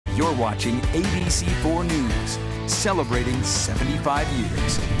You're watching ABC4 News, celebrating 75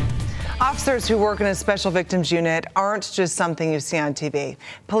 years. Officers who work in a special victims unit aren't just something you see on TV.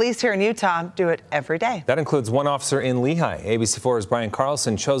 Police here in Utah do it every day. That includes one officer in Lehi. ABC4's Brian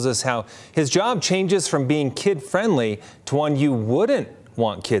Carlson shows us how his job changes from being kid-friendly to one you wouldn't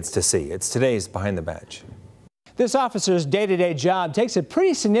want kids to see. It's today's Behind the Badge. This officer's day-to-day job takes a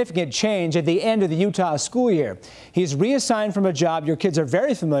pretty significant change at the end of the Utah school year. He's reassigned from a job your kids are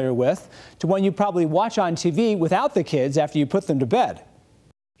very familiar with to one you probably watch on TV without the kids after you put them to bed.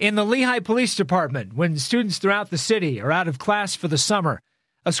 In the Lehi Police Department, when students throughout the city are out of class for the summer,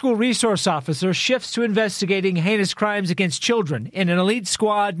 a school resource officer shifts to investigating heinous crimes against children in an elite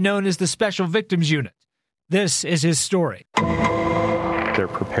squad known as the Special Victims Unit. This is his story. They're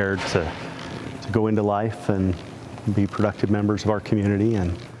prepared to go into life and be productive members of our community.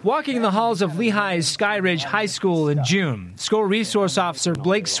 And walking the halls of Lehi's Sky Ridge High School in June, school resource officer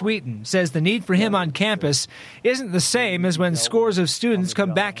Blake Sweeten says the need for him on campus isn't the same as when scores of students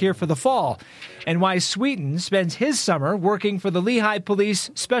come back here for the fall, and why Sweeten spends his summer working for the Lehi Police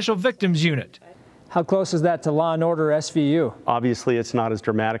Special Victims Unit. How close is that to Law and Order SVU? Obviously, it's not as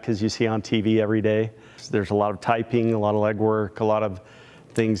dramatic as you see on TV every day. There's a lot of typing, a lot of legwork, a lot of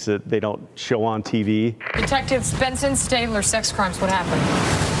things that they don't show on TV. Detective Benson Stabler, sex crimes, what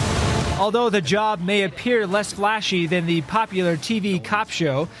happened? Although the job may appear less flashy than the popular TV cop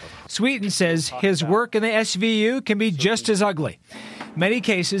show, Sweeten says his work in the SVU can be just as ugly. Many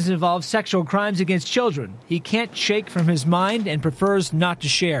cases involve sexual crimes against children he can't shake from his mind and prefers not to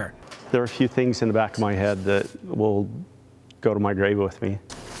share. There are a few things in the back of my head that will go to my grave with me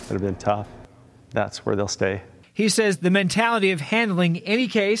that have been tough. That's where they'll stay. He says the mentality of handling any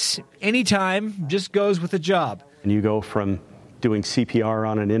case, anytime, just goes with the job. And you go from doing CPR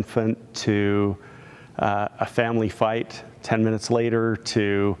on an infant to a family fight 10 minutes later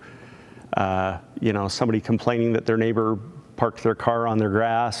to, somebody complaining that their neighbor parked their car on their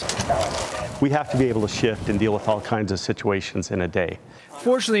grass. We have to be able to shift and deal with all kinds of situations in a day.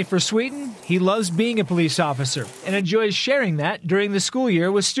 Fortunately for Sweeten, he loves being a police officer and enjoys sharing that during the school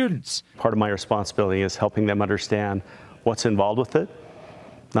year with students. Part of my responsibility is helping them understand what's involved with it,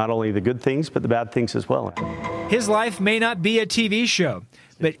 not only the good things, but the bad things as well. His life may not be a TV show,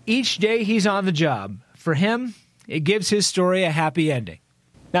 but each day he's on the job, for him, it gives his story a happy ending.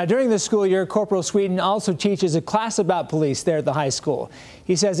 Now, during the school year, Corporal Sweeten also teaches a class about police there at the high school.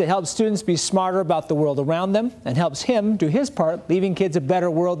 He says it helps students be smarter about the world around them and helps him do his part, leaving kids a better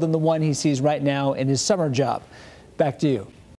world than the one he sees right now in his summer job. Back to you.